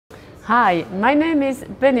Hi, my name is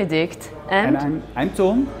Benedict and I'm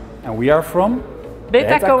Tom, and we are from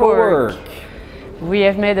Betacowork. We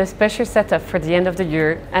have made a special setup for the end of the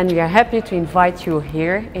year, and we are happy to invite you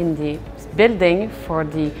here in the building for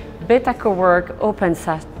the Betacowork Open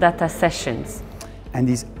Data Sessions. And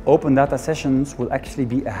these open data sessions will actually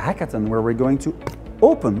be a hackathon where we're going to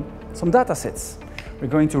open some data sets. We're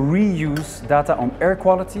going to reuse data on air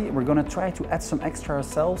quality. We're going to try to add some extra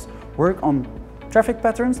ourselves, work on traffic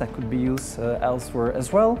patterns that could be used elsewhere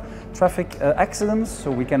as well, traffic accidents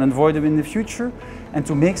so we can avoid them in the future, and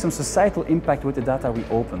to make some societal impact with the data we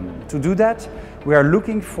open. To do that, we are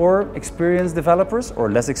looking for experienced developers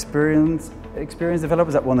or less experienced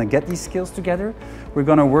developers that want to get these skills together. We're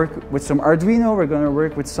going to work with some Arduino, we're going to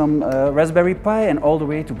work with some Raspberry Pi, and all the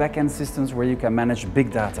way to back-end systems where you can manage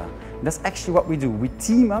big data. That's actually what we do. We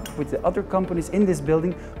team up with the other companies in this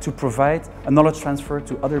building to provide a knowledge transfer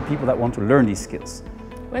to other people that want to learn these skills.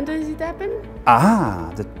 When does it happen?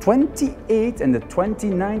 The 28th and the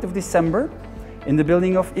 29th of December in the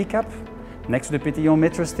building of ICAP, next to the Pétillon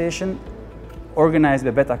metro station, organized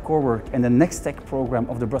by Betacowork and the Next Tech program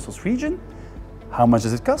of the Brussels region. How much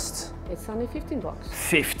does it cost? It's only 15 bucks.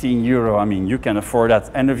 15 euro, I mean, you can afford that.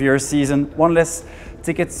 End of year season, one less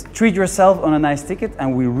ticket. Treat yourself on a nice ticket,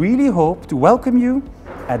 and we really hope to welcome you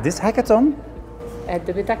at this hackathon. At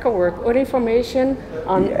the Betacowork. All information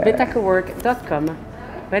on betacowork.com.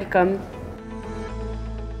 Welcome.